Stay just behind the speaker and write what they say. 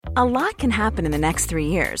A lot can happen in the next 3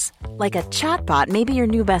 years. Like a chatbot may be your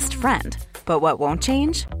new best friend. But what won't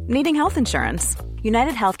change? Needing health insurance.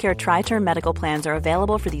 United Healthcare Tri-Term Medical Plans are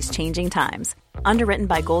available for these changing times. Underwritten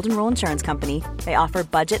by Golden Rule Insurance Company, they offer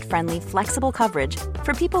budget-friendly, flexible coverage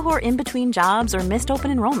for people who are in between jobs or missed open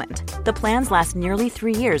enrollment. The plans last nearly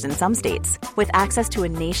 3 years in some states, with access to a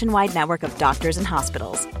nationwide network of doctors and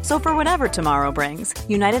hospitals. So for whatever tomorrow brings,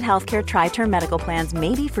 United Healthcare Tri-Term Medical Plans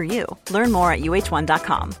may be for you. Learn more at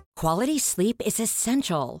uh1.com. Quality sleep is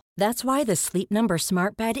essential. That's why the Sleep Number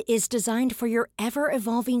Smart Bed is designed for your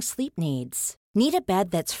ever-evolving sleep needs. Need a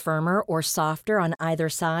bed that's firmer or softer on either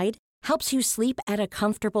side? Helps you sleep at a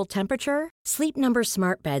comfortable temperature? Sleep Number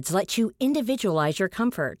Smart Beds let you individualize your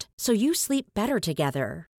comfort, so you sleep better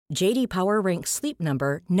together. J.D. Power ranks Sleep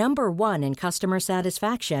Number number 1 in customer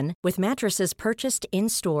satisfaction with mattresses purchased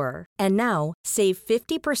in-store. And now, save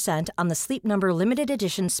 50% on the Sleep Number Limited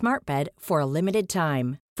Edition Smart Bed for a limited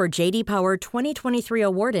time. For J.D. Power 2023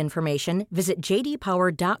 award information, visit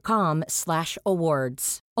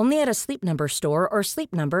jdpower.com/awards. Only at a Sleep Number store or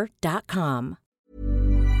sleepnumber.com.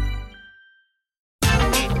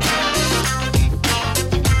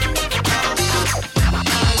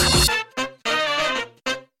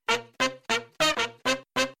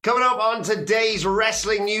 Coming up on today's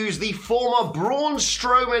wrestling news, the former Braun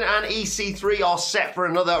Strowman and EC3 are set for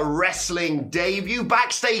another wrestling debut.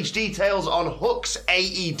 Backstage details on Hook's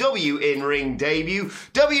AEW in-ring debut.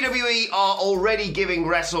 WWE are already giving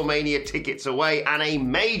WrestleMania tickets away, and a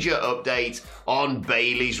major update on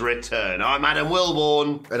Bayley's return. I'm Adam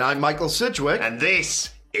Wilborn. And I'm Michael Sidgwick. And this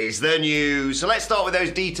is the news. So let's start with those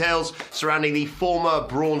details surrounding the former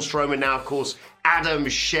Braun Strowman, now of course Adam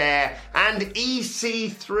Scherr, and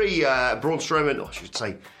EC3. Braun Strowman, I should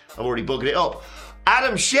say, I'm already bugging it up.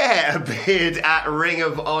 Adam Scherr appeared at Ring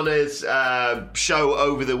of Honor's show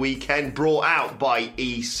over the weekend, brought out by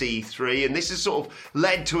EC3, and this has sort of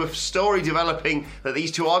led to a story developing that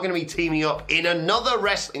these two are going to be teaming up in another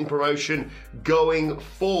wrestling promotion going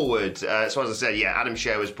forward. So as I said, Adam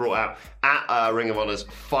Scherr was brought out at Ring of Honor's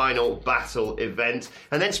Final Battle event.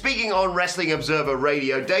 And then speaking on Wrestling Observer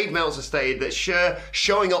Radio, Dave Meltzer stated that Scherr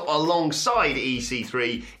showing up alongside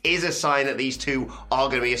EC3 is a sign that these two are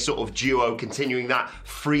going to be a sort of duo, continuing that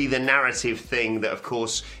free the narrative thing that, of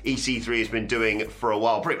course, EC3 has been doing for a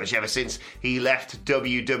while, pretty much ever since he left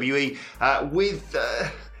WWE, with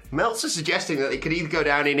Meltzer suggesting that it could either go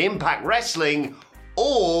down in Impact Wrestling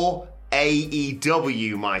or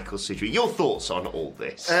AEW. Michael Sidgwick, your thoughts on all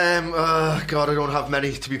this? God, I don't have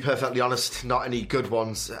many, to be perfectly honest. Not any good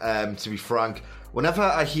ones, to be frank. Whenever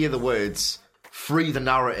I hear the words free the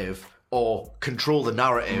narrative or control the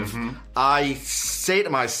narrative, I say to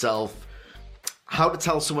myself, how to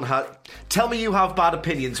tell someone tell me you have bad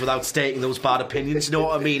opinions without stating those bad opinions, you know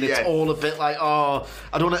what I mean? It's all a bit like, I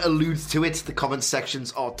don't want to allude to it, the comment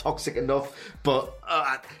sections are toxic enough, but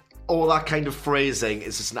all that kind of phrasing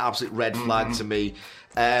is just an absolute red flag to me.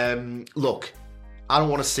 Look, I don't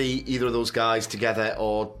want to see either of those guys together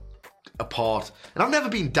or apart. And I've never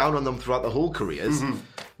been down on them throughout the whole careers.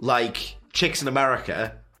 Like, Chicks in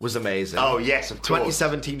America was amazing. Oh, yes, of course.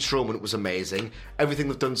 2017 Strowman was amazing. Everything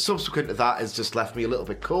they've done subsequent to that has just left me a little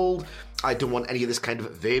bit cold. I don't want any of this kind of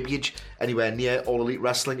verbiage anywhere near All Elite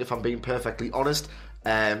Wrestling, if I'm being perfectly honest.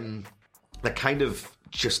 They're kind of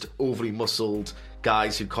just overly muscled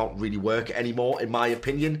guys who can't really work anymore, in my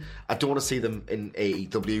opinion. I don't want to see them in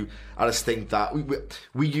AEW. I just think that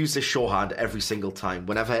we use this shorthand every single time.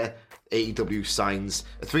 Whenever AEW signs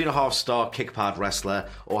a 3.5-star kick-pad wrestler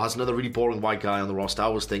or has another really boring white guy on the roster, I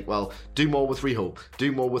always think, well, do more with Riho,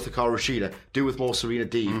 do more with Hikaru Shida, do with more Serena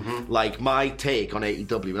Deeb. Like, my take on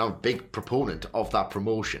AEW, and I'm a big proponent of that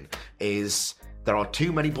promotion, is there are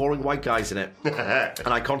too many boring white guys in it. And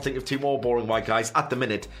I can't think of two more boring white guys at the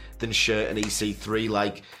minute than Scherr and EC3.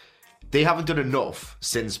 Like, they haven't done enough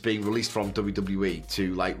since being released from WWE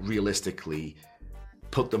to, like, realistically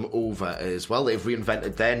put them over as well. They've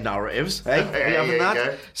reinvented their narratives. Hey, having that?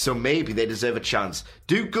 Go. So maybe they deserve a chance.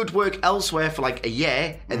 Do good work elsewhere for like a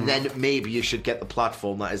year, and then maybe you should get the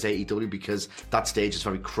platform that is AEW, because that stage is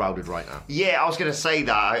very crowded right now. Yeah, I was going to say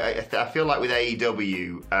that. I feel like with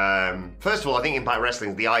AEW, first of all, I think Impact Wrestling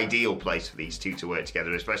is the ideal place for these two to work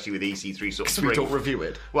together, especially with EC3 sort of. We don't review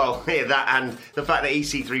it. Well, yeah, that and the fact that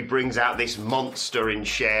EC3 brings out this monster in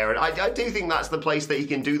Scherr, and I do think that's the place that he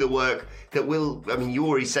can do the work that will. I mean, you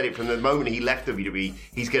already said it from the moment he left WWE.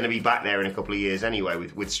 He's going to be back there in a couple of years anyway,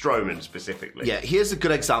 with Strowman specifically. Yeah, here's a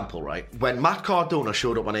good example, right? When Matt Cardona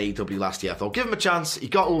showed up on AEW last year, I thought, give him a chance. He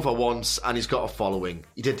got over once, and he's got a following.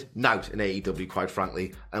 He did nout in AEW, quite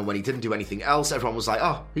frankly. And when he didn't do anything else, everyone was like,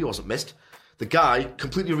 oh, he wasn't missed. The guy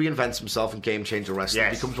completely reinvents himself in Game Changer Wrestling.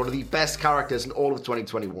 Yes. Becomes one of the best characters in all of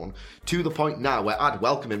 2021. To the point now where I'd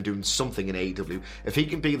welcome him doing something in AEW. If he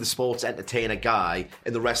can be the sports entertainer guy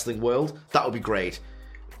in the wrestling world, that would be great.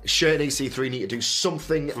 Sure, and EC3 need to do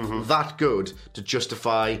something that good to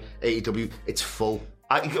justify AEW. It's full.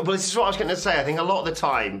 Well, this is what I was going to say. I think a lot of the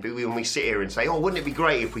time when we sit here and say, wouldn't it be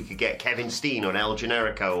great if we could get Kevin Steen on El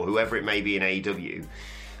Generico or whoever it may be in AEW?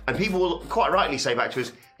 And people will quite rightly say back to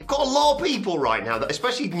us, they've got a lot of people right now, that,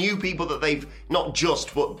 especially new people that they've not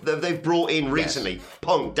just, but they've brought in recently. Yes.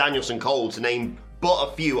 Punk, Danielson, Cole, to name but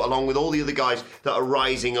a few, along with all the other guys that are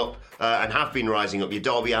rising up and have been rising up. Your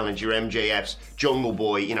Darby Allins, your MJFs, Jungle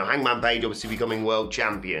Boy, Hangman Page obviously becoming world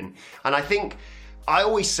champion. And I think, I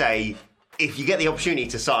always say, if you get the opportunity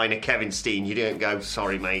to sign a Kevin Steen, you don't go,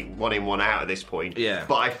 sorry mate, one in, one out at this point. Yeah.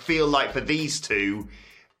 But I feel like for these two,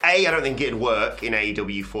 I don't think it'd work in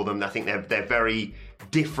AEW for them. I think they're very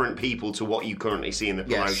different people to what you currently see in the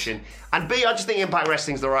promotion. Yes. And B, I just think Impact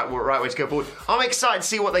Wrestling's the right way to go forward. I'm excited to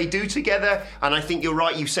see what they do together, and I think you're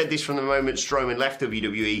right, you said this from the moment Strowman left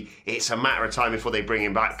WWE, it's a matter of time before they bring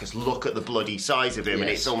him back, because look at the bloody size of him, and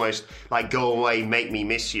it's almost like, go away, make me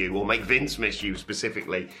miss you, or make Vince miss you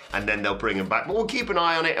specifically, and then they'll bring him back. But we'll keep an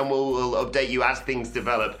eye on it, and we'll update you as things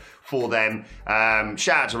develop for them.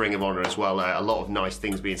 Shout out to Ring of Honor as well. A lot of nice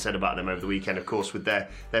things being said about them over the weekend, of course, with their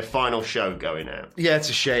final show going out. Yeah, it's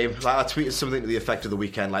a shame. Like, I tweeted something to the effect of the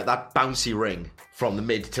weekend, like that bouncy ring from the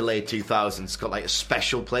mid to late 2000s got like a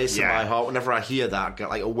special place in my heart. Whenever I hear that, I get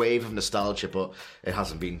like a wave of nostalgia, but it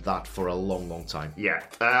hasn't been that for a long, long time. Yeah.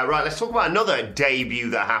 Right, let's talk about another debut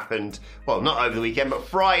that happened, well, not over the weekend, but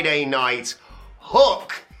Friday night.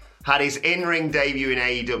 Hook had his in-ring debut in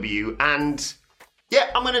AEW, and yeah,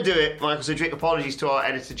 I'm going to do it, Michael Sidgwick. Apologies to our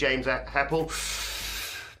editor, James Heppel.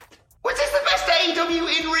 Was this the best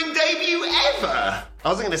AEW in-ring debut ever? I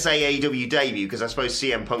wasn't going to say AEW debut because I suppose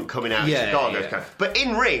CM Punk coming out of Chicago. Yeah. But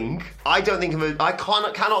in-ring, I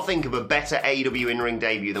cannot think of a better AEW in-ring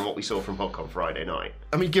debut than what we saw from Hook on Friday night.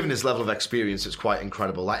 I mean, given his level of experience, it's quite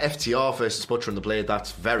incredible. Like FTR versus Butcher and the Blade,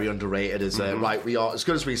 that's very underrated. Right, we are as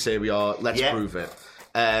good as we say we are. Let's prove it.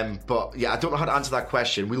 But yeah, I don't know how to answer that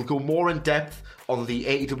question. We'll go more in depth on the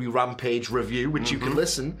AEW Rampage review, which you can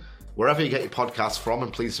listen wherever you get your podcasts from,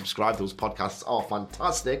 and please subscribe. Those podcasts are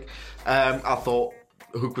fantastic. I thought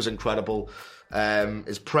Hook was incredible.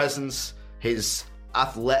 His presence, his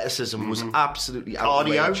athleticism was absolutely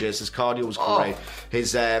outrageous. His cardio was great.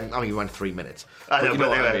 His, he went 3 minutes.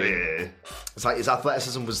 It's like his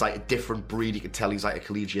athleticism was like a different breed. You could tell he's like a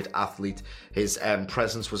collegiate athlete. His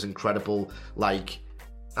presence was incredible. Like,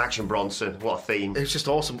 Action Bronson, what a theme. It was just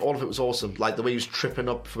awesome. All of it was awesome. Like the way he was tripping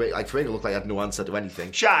up, Fuego looked like he had no answer to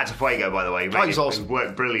anything. Shout out to Fuego, by the way. He's awesome.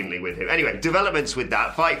 Worked brilliantly with him. Anyway, developments with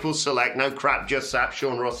that. Fightful Select, no crap, just Sap.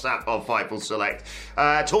 Sean Ross Sapp of Fightful Select.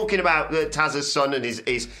 Talking about Taz's son and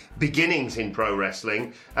his beginnings in pro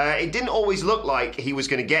wrestling. It didn't always look like he was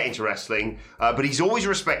going to get into wrestling, but he's always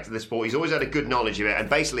respected the sport. He's always had a good knowledge of it. And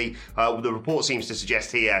basically, the report seems to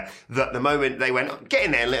suggest here that the moment they went, get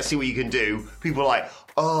in there and let's see what you can do, people are like,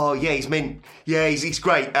 oh, yeah, he's mint. Yeah, he's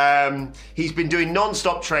great. He's been doing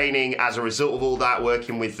non-stop training as a result of all that,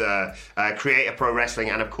 working with Creator Pro Wrestling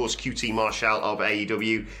and, of course, QT Marshall of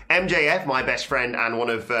AEW. MJF, my best friend and one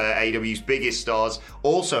of AEW's biggest stars,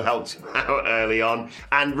 also helped out early on.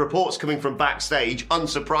 And reports coming from backstage,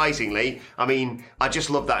 unsurprisingly, I mean, I just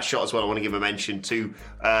love that shot as well. I want to give a mention to,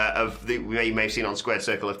 we may have seen on Squared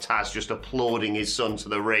Circle, of Taz just applauding his son to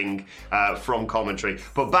the ring from commentary.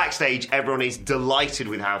 But backstage, everyone is delighted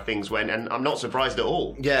with how things went, and I'm not surprised at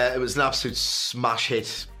all. Yeah, it was an absolute smash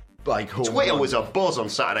hit. Like Twitter was a buzz on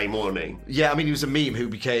Saturday morning. Yeah, I mean, he was a meme who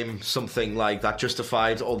became something like that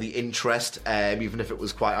justified all the interest, even if it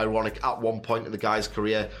was quite ironic at one point in the guy's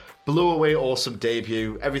career. Blew away, awesome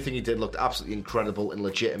debut. Everything he did looked absolutely incredible and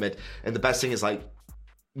legitimate. And the best thing is, like,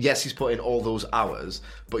 yes, he's put in all those hours,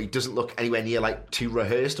 but he doesn't look anywhere near like too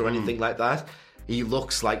rehearsed or anything like that. He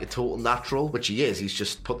looks like a total natural, which he is. He's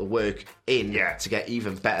just put the work in to get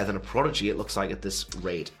even better than a prodigy, it looks like, at this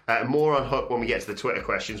rate. More on Hook when we get to the Twitter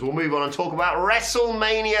questions. We'll move on and talk about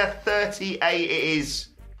WrestleMania 38. It is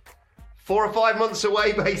 4 or 5 months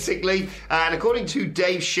away, basically. And according to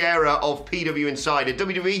Dave Scherer of PW Insider,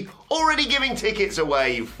 WWE already giving tickets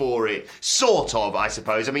away for it. Sort of, I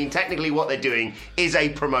suppose. I mean, technically what they're doing is a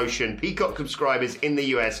promotion. Peacock subscribers in the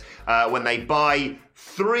US, when they buy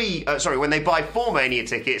 4 Mania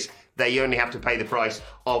tickets, they only have to pay the price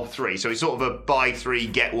of 3. So it's sort of a buy 3,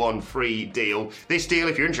 get 1 free deal. This deal,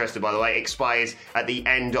 if you're interested, by the way, expires at the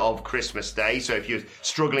end of Christmas Day. So if you're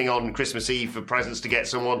struggling on Christmas Eve for presents to get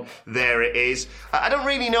someone, there it is. I don't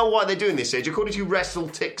really know why they're doing this, Edge. According to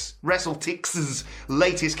WrestleTix's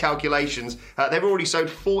latest calculations, they've already sold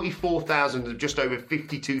 44,000 of just over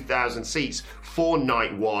 52,000 seats for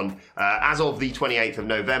night 1, as of the 28th of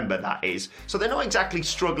November, that is. So they're not exactly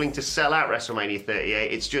struggling to sell out WrestleMania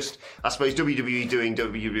 38. It's just, I suppose, WWE doing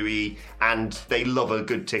WWE, and they love a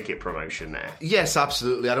good ticket promotion there. Yes,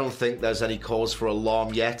 absolutely. I don't think there's any cause for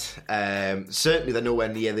alarm yet. Certainly they're nowhere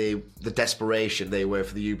near the desperation they were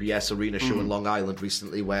for the UBS Arena show in Long Island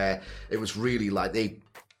recently, where it was really like they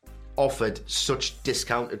offered such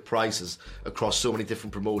discounted prices across so many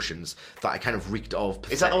different promotions that I kind of reeked of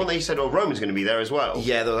pathetic. Is that the one that you said, Roman's going to be there as well?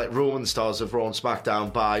 Yeah, they're like Roman stars of Raw and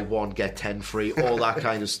SmackDown, buy 1, get 10 free, all that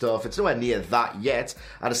kind of stuff. It's nowhere near that yet.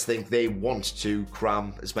 I just think they want to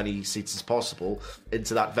cram as many seats as possible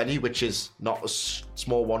into that venue, which is not a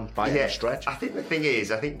small one by any stretch. I think the thing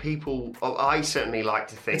is, I certainly like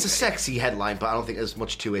to think... It's a sexy headline, but I don't think there's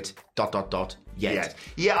much to it, ... yet.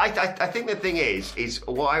 Yeah, I think the thing is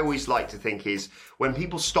what I always like to think is when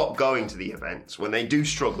people stop going to the events, when they do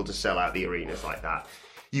struggle to sell out the arenas like that,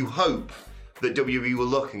 you hope that WWE will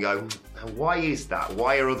look and go, why is that?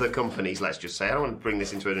 Why are other companies, let's just say, I don't want to bring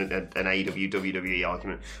this into an AEW, WWE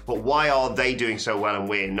argument, but why are they doing so well and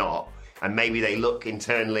we're not? And maybe they look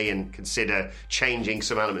internally and consider changing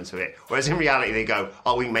some elements of it. Whereas in reality they go,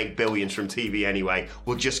 we can make billions from TV anyway,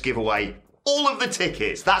 we'll just give away all of the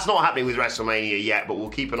tickets. That's not happening with WrestleMania yet, but we'll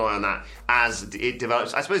keep an eye on that as it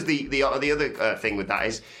develops. I suppose the other thing with that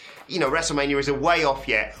is, WrestleMania is a way off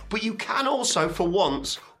yet, but you can also, for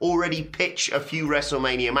once, already pitch a few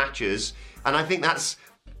WrestleMania matches, and I think that's...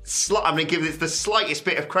 I'm going to give this the slightest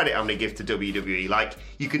bit of credit I'm going to give to WWE. Like,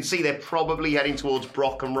 you can see they're probably heading towards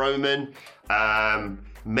Brock and Roman.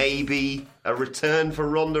 Maybe a return for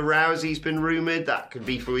Ronda Rousey's been rumoured. That could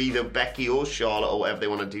be for either Becky or Charlotte or whatever they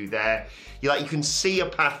want to do there. You can see a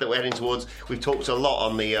path that we're heading towards. We've talked a lot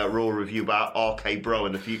on the Raw review about RK Bro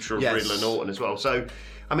and the future of Riddler and Orton as well. So,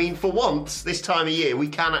 I mean, for once, this time of year, we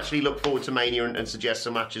can actually look forward to Mania and suggest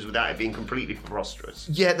some matches without it being completely preposterous.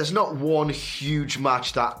 Yeah, there's not one huge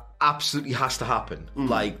match that absolutely has to happen.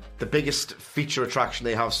 Like, the biggest feature attraction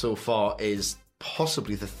they have so far is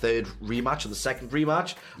possibly the third rematch or the second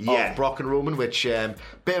rematch of Brock and Roman, which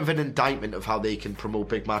bit of an indictment of how they can promote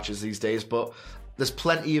big matches these days, but there's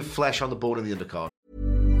plenty of flesh on the bone in the undercard.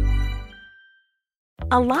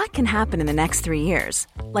 A lot can happen in the next 3 years.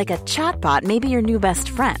 Like a chatbot may be your new best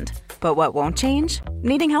friend. But what won't change?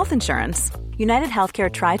 Needing health insurance. United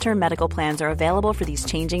Healthcare Tri-Term Medical Plans are available for these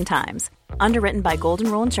changing times. Underwritten by Golden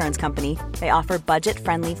Rule Insurance Company, they offer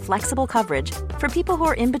budget-friendly, flexible coverage for people who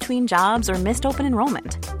are in between jobs or missed open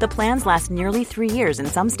enrollment. The plans last nearly 3 years in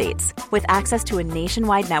some states, with access to a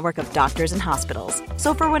nationwide network of doctors and hospitals.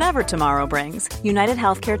 So for whatever tomorrow brings, United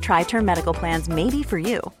Healthcare Tri-Term Medical Plans may be for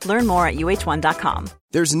you. Learn more at uh1.com.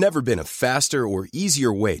 There's never been a faster or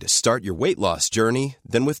easier way to start your weight loss journey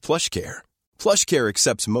than with PlushCare. PlushCare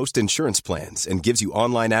accepts most insurance plans and gives you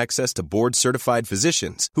online access to board-certified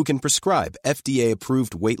physicians who can prescribe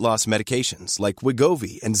FDA-approved weight loss medications like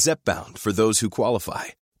Wegovy and Zepbound for those who qualify.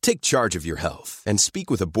 Take charge of your health and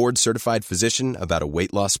speak with a board-certified physician about a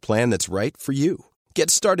weight loss plan that's right for you.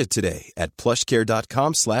 Get started today at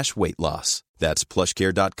plushcare.com/weight loss. That's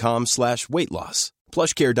plushcare.com/weight loss.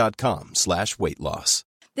 plushcare.com/weight loss.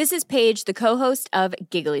 This is Paige, the co-host of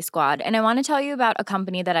Giggly Squad, and I want to tell you about a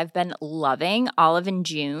company that I've been loving, Olive &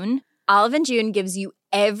 June. Olive & June gives you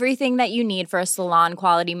everything that you need for a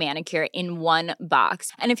salon-quality manicure in one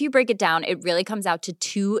box. And if you break it down, it really comes out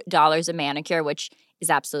to $2 a manicure, which is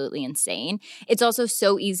absolutely insane. It's also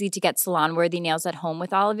so easy to get salon-worthy nails at home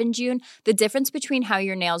with Olive & June. The difference between how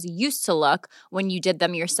your nails used to look when you did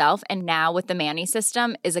them yourself and now with the Mani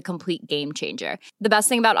system is a complete game changer. The best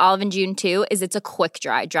thing about Olive & June, too, is it's a quick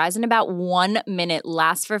dry. Dries in about 1 minute,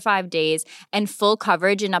 lasts for 5 days, and full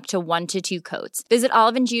coverage in up to 1 to 2 coats. Visit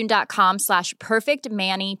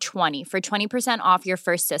oliveandjune.com/perfectmani20 for 20% off your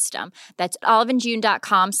first system. That's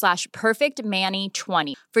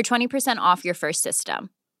oliveandjune.com/perfectmani20 for 20% off your first system.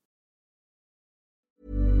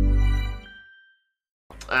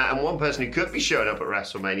 and one person who could be showing up at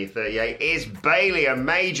WrestleMania 38 is Bayley. A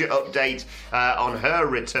major update on her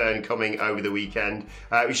return coming over the weekend.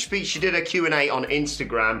 She did a Q&A on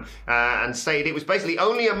Instagram and stated it was basically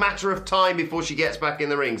only a matter of time before she gets back in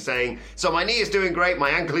the ring, saying, so my knee is doing great, my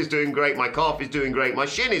ankle is doing great, my calf is doing great, my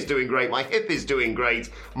shin is doing great, my hip is doing great,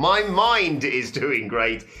 my mind is doing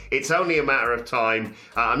great. It's only a matter of time.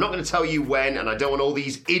 I'm not going to tell you when, and I don't want all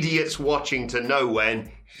these idiots watching to know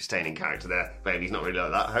when. She's staying in character there. Bailey's not really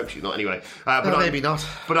like that. I hope she's not anyway. But maybe not.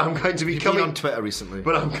 But I'm going to be You've coming been on Twitter recently.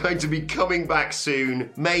 But I'm going to be coming back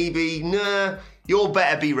soon. Maybe. Nah. You'll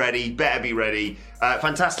better be ready. Better be ready.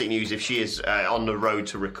 Fantastic news if she is on the road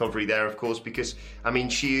to recovery there, of course, because, I mean,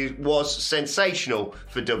 she was sensational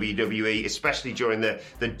for WWE, especially during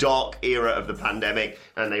the dark era of the pandemic,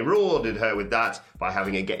 and they rewarded her with that by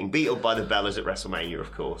having her getting beat up by the Bellas at WrestleMania,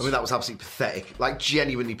 of course. I mean, that was absolutely pathetic. Like,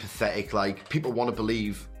 genuinely pathetic. Like, people want to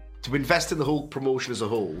believe, to invest in the whole promotion as a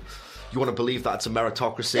whole, you want to believe that it's a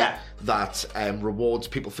meritocracy that rewards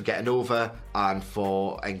people for getting over and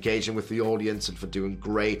for engaging with the audience and for doing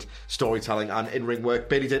great storytelling and in-ring work.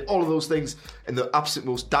 Bayley did all of those things in the absolute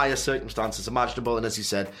most dire circumstances imaginable, and as he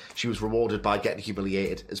said, she was rewarded by getting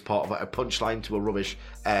humiliated as part of a punchline to a rubbish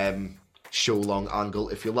show-long angle,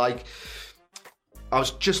 if you like. I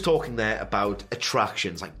was just talking there about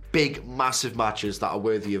attractions, like big, massive matches that are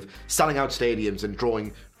worthy of selling out stadiums and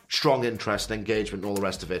drawing strong interest and engagement and all the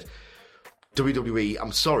rest of it. WWE,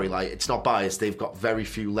 I'm sorry, like, it's not biased. They've got very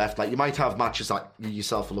few left. Like, you might have matches that you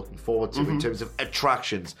yourself are looking forward to in terms of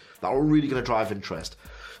attractions that are really going to drive interest.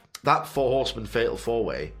 That Four Horsemen Fatal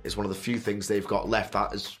 4-Way is one of the few things they've got left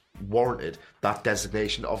that has warranted that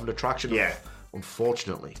designation of an attraction. Yeah.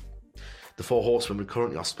 Unfortunately, the Four Horsemen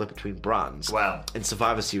currently are split between brands. Well, in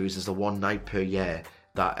Survivor Series, there's the one night per year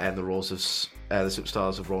that the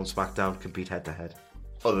superstars of Raw and SmackDown compete head-to-head.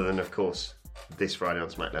 Other than, of course, this Friday on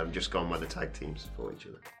SmackDown, just gone where the tag teams for each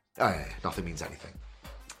other. Oh, yeah, nothing means anything.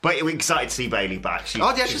 But we're excited to see Bayley back. She's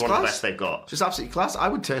she's one class. of the best they've got. She's absolutely class. I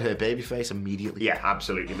would turn her babyface immediately. Yeah,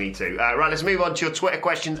 absolutely. Me too. Right, let's move on to your Twitter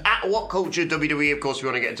questions. At WhatCultureWWE, of course, if you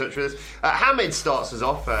want to get in touch with us. Hamid starts us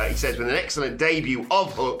off. He says, with an excellent debut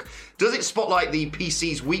of Hook, does it spotlight the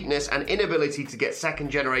PC's weakness and inability to get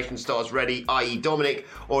second-generation stars ready, i.e. Dominic,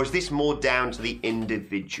 or is this more down to the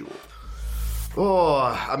individual? Oh,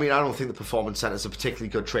 I mean, I don't think the Performance Centre is a particularly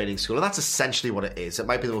good training school, and that's essentially what it is. It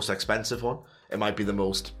might be the most expensive one. It might be the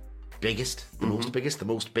most biggest, the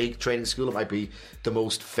most big training school. It might be the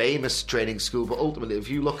most famous training school. But ultimately, if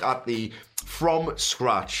you look at the from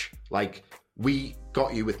scratch, like, we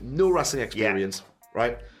got you with no wrestling experience,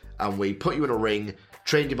 right? And we put you in a ring,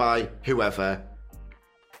 trained you by whoever.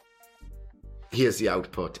 Here's the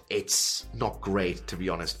output. It's not great, to be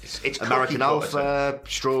honest. It's American Alpha,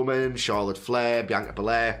 Strowman, Charlotte Flair, Bianca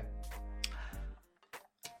Belair,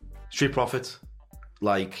 Street Profits.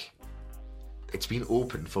 Like, it's been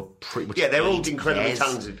open for pretty much they're all incredibly years.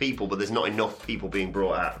 talented people, but there's not enough people being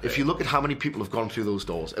brought out. If you look at how many people have gone through those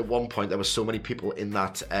doors, at one point there were so many people in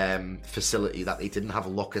that facility that they didn't have a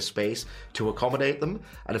locker space to accommodate them.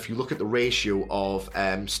 And if you look at the ratio of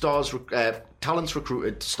talents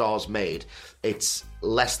recruited to stars made, it's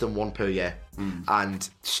less than one per year. And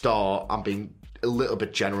star, I'm being a little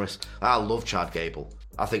bit generous. I love Chad Gable.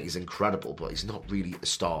 I think he's incredible, but he's not really a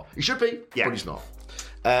star. He should be, but he's not.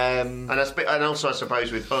 And also, I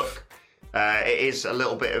suppose, with Hook, it is a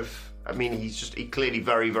little bit of... I mean, he's clearly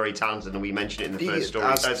very, very talented, and we mentioned it in the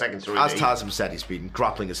second story. As Tazim said, he's been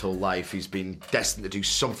grappling his whole life. He's been destined to do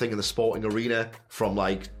something in the sporting arena from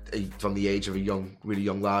the age of a really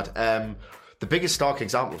young lad. The biggest stark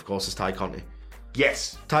example, of course, is Ty Conti.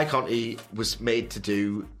 Yes. Ty Conti was made to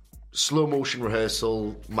do slow motion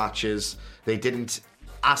rehearsal matches. They didn't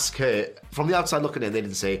ask her, from the outside looking in, they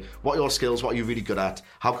didn't say, what are your skills, what are you really good at,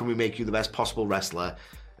 how can we make you the best possible wrestler?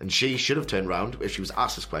 And she should have turned around if she was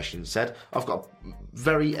asked this question and said, I've got a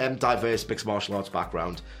very diverse mixed martial arts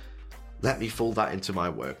background, let me fold that into my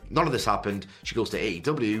work. None of this happened. She goes to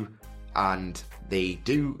AEW and they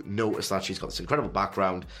do notice that she's got this incredible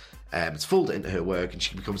background. It's folded into her work and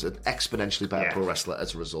she becomes an exponentially better pro wrestler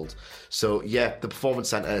as a result. So the Performance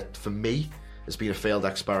Centre for me has been a failed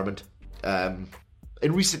experiment.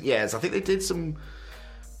 In recent years, I think they did some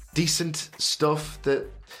decent stuff that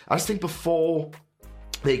I just think before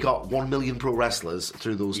they got 1 million pro wrestlers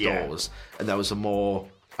through those doors and there was a more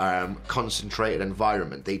concentrated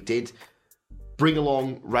environment. They did bring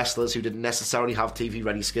along wrestlers who didn't necessarily have TV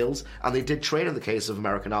ready skills, and they did train, in the case of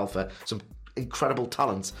American Alpha, some incredible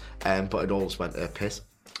talent, but it always went to piss.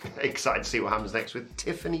 Excited to see what happens next with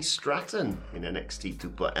Tiffany Stratton in NXT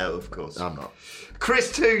 2.0, of course. I'm not.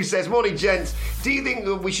 Chris 2 says, morning gents, do you think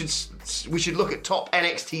that we should look at top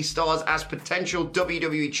NXT stars as potential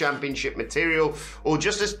WWE Championship material or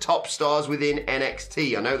just as top stars within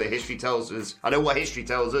NXT? I know what history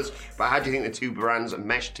tells us, but how do you think the two brands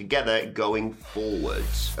mesh together going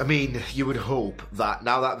forwards? I mean, you would hope that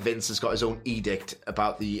now that Vince has got his own edict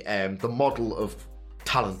about the model of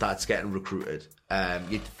talent that's getting recruited,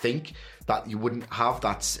 you'd think that you wouldn't have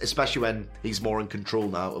that, especially when he's more in control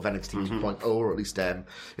now of NXT 2.0, or at least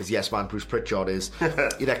his yes man Bruce Pritchard is.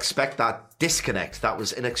 You'd expect that disconnect that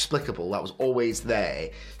was inexplicable, that was always there,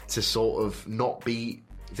 to sort of not be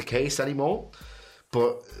the case anymore.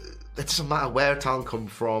 But it doesn't matter where talent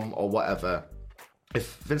comes from or whatever.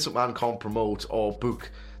 If Vince McMahon can't promote or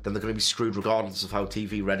book, then they're going to be screwed regardless of how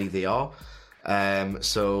TV ready they are.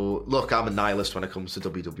 So, look, I'm a nihilist when it comes to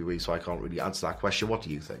WWE, so I can't really answer that question. What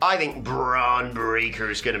do you think? I think Braun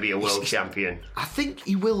Breaker is going to be a world champion. I think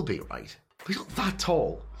he will be, right? But he's not that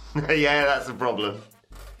tall. Yeah, that's the problem.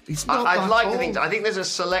 He's not I'd that like tall. to think. I think there's a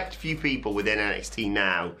select few people within NXT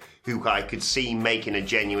now who I could see making a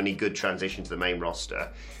genuinely good transition to the main roster.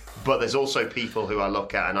 But there's also people who I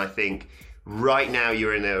look at and I think, right now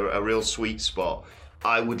you're in a real sweet spot.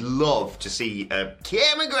 I would love to see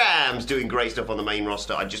Cameron Grimes doing great stuff on the main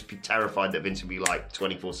roster. I'd just be terrified that Vince would be like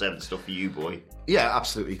 24/7 stuff for you, boy. Yeah,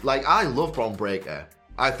 absolutely. Like, I love Braun Breaker.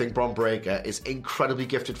 I think Braun Breaker is incredibly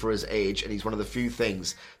gifted for his age, and he's one of the few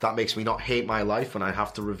things that makes me not hate my life when I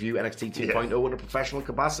have to review NXT 2.0 in a professional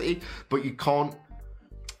capacity. But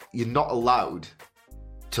you're not allowed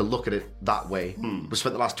to look at it that way. We've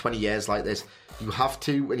spent the last 20 years like this. You have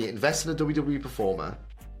to, when you invest in a WWE performer,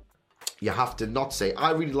 you have to not say,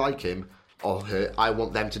 I really like him or her, I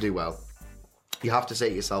want them to do well. You have to say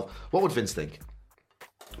to yourself, what would Vince think?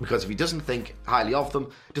 Because if he doesn't think highly of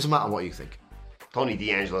them, it doesn't matter what you think. Tony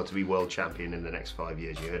D'Angelo to be world champion in the next 5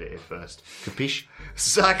 years. You heard it here first. Capiche?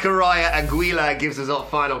 Zachariah Aguila gives us our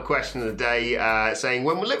final question of the day, saying,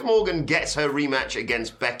 when Liv Morgan gets her rematch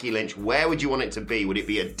against Becky Lynch, where would you want it to be? Would it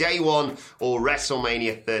be a Day 1 or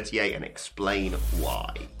WrestleMania 38? And explain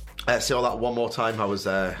why. Say all that one more time. I was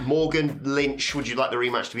Morgan Lynch, would you like the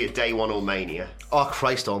rematch to be at Day 1 or Mania? Oh,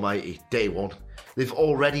 Christ almighty, Day 1. They've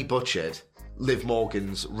already butchered Liv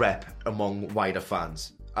Morgan's rep among wider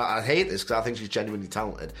fans. I hate this because I think she's genuinely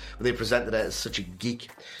talented, but they presented her as such a geek,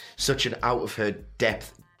 such an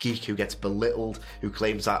out-of-her-depth geek who gets belittled, who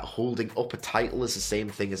claims that holding up a title is the same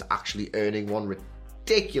thing as actually earning one.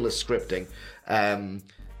 Ridiculous scripting.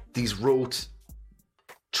 These rote,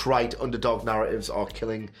 trite underdog narratives are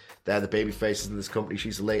killing the baby faces in this company.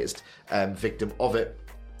 She's the latest victim of it.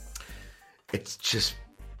 It's just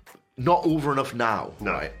not over enough now.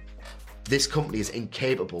 No. Right? This company is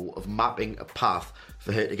incapable of mapping a path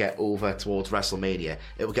for her to get over towards WrestleMania.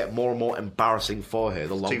 It will get more and more embarrassing for her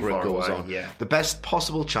the longer it goes on. Yeah. The best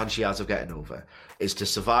possible chance she has of getting over is to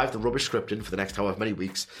survive the rubbish scripting for the next however many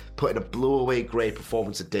weeks, put in a blow-away great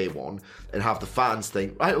performance at Day 1, and have the fans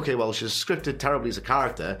think, right, okay, well, she's scripted terribly as a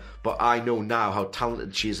character, but I know now how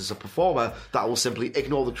talented she is as a performer that I will simply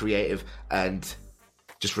ignore the creative and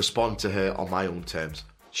just respond to her on my own terms.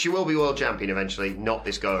 She will be world champion eventually, not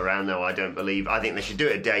this go around though, I don't believe. I think they should do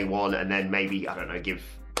it at Day 1 and then maybe, I don't know, give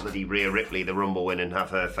bloody Rhea Ripley the Rumble win and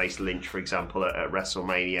have her face Lynch, for example, at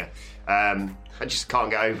WrestleMania. I just can't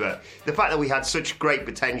get over the fact that we had such great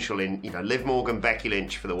potential in, Liv Morgan, Becky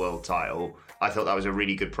Lynch for the world title. I thought that was a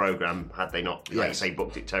really good programme, had they not, like you say,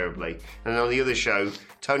 booked it terribly. And on the other show,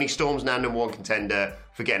 Toni Storm's now number 1 contender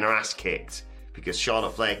for getting her ass kicked because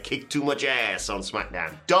Charlotte Flair kicked too much ass on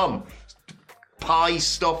SmackDown. Dumb. Pie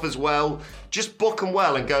stuff as well. Just book them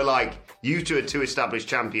well and go like, you two are 2 established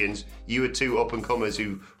champions. You are 2 up-and-comers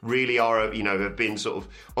who really are, have been sort of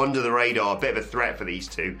under the radar, a bit of a threat for these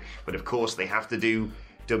two. But of course, they have to do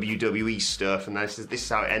WWE stuff, and this is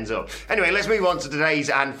how it ends up. Anyway, let's move on to today's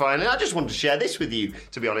and final. I just wanted to share this with you,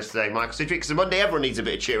 to be honest, today, Michael Sidgwick, because Monday everyone needs a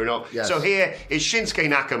bit of cheering up. Yes. So here is Shinsuke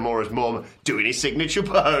Nakamura's mum doing his signature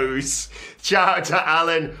pose. Shout out to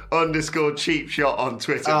Alan_cheapshot on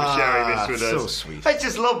Twitter for sharing this with us. So sweet. It's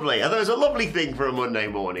just lovely. I thought it was a lovely thing for a Monday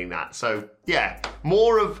morning, that. So, yeah,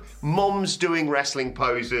 more of mums doing wrestling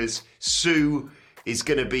poses. Sue is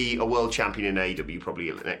going to be a world champion in AEW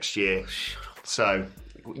probably next year. So,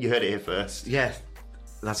 you heard it here first. Yeah,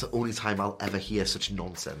 that's the only time I'll ever hear such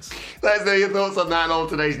nonsense. Let us know your thoughts on that and all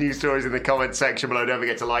today's news stories in the comments section below. Don't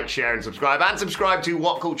forget to like, share and subscribe. And subscribe to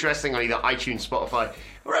What Culture Wrestling on either iTunes, Spotify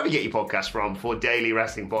wherever you get your podcasts from, for daily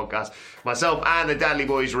wrestling podcasts. Myself and the Dudley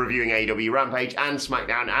Boys reviewing AEW Rampage and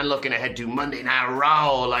SmackDown, and looking ahead to Monday Night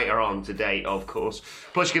Raw later on today, of course.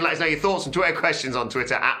 Plus, you can let us know your thoughts and Twitter questions on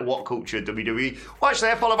Twitter at WhatCultureWWE. Watch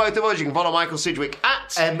there, follow both of us. You can follow Michael Sidgwick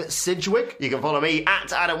at Sidgwick. You can follow me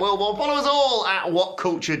at Adam Wilborn. Follow us all at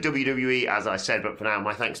WhatCultureWWE, as I said. But for now,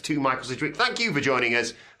 my thanks to Michael Sidgwick. Thank you for joining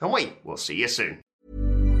us, and we'll see you soon.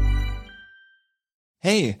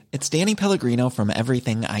 Hey, it's Danny Pellegrino from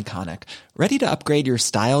Everything Iconic. Ready to upgrade your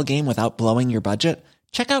style game without blowing your budget?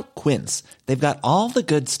 Check out Quince. They've got all the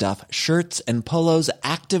good stuff, shirts and polos,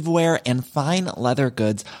 activewear, and fine leather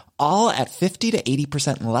goods, all at 50 to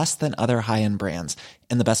 80% less than other high-end brands.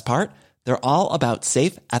 And the best part? They're all about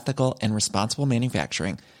safe, ethical, and responsible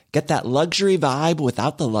manufacturing. Get that luxury vibe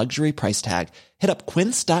without the luxury price tag. Hit up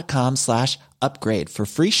quince.com/upgrade for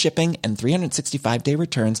free shipping and 365-day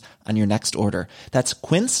returns on your next order. That's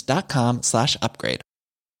quince.com/upgrade.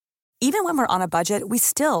 Even when we're on a budget, we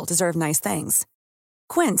still deserve nice things.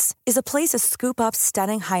 Quince is a place to scoop up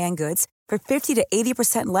stunning high-end goods for 50 to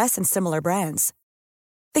 80% less than similar brands.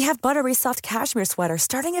 They have buttery soft cashmere sweaters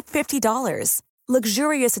starting at $50,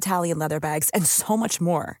 luxurious Italian leather bags, and so much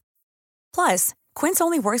more. Plus, Quince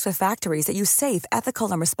only works with factories that use safe,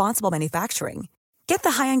 ethical, and responsible manufacturing. Get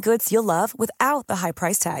the high-end goods you'll love without the high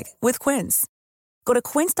price tag with Quince. Go to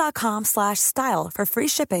quince.com/style for free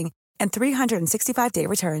shipping and 365-day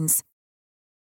returns.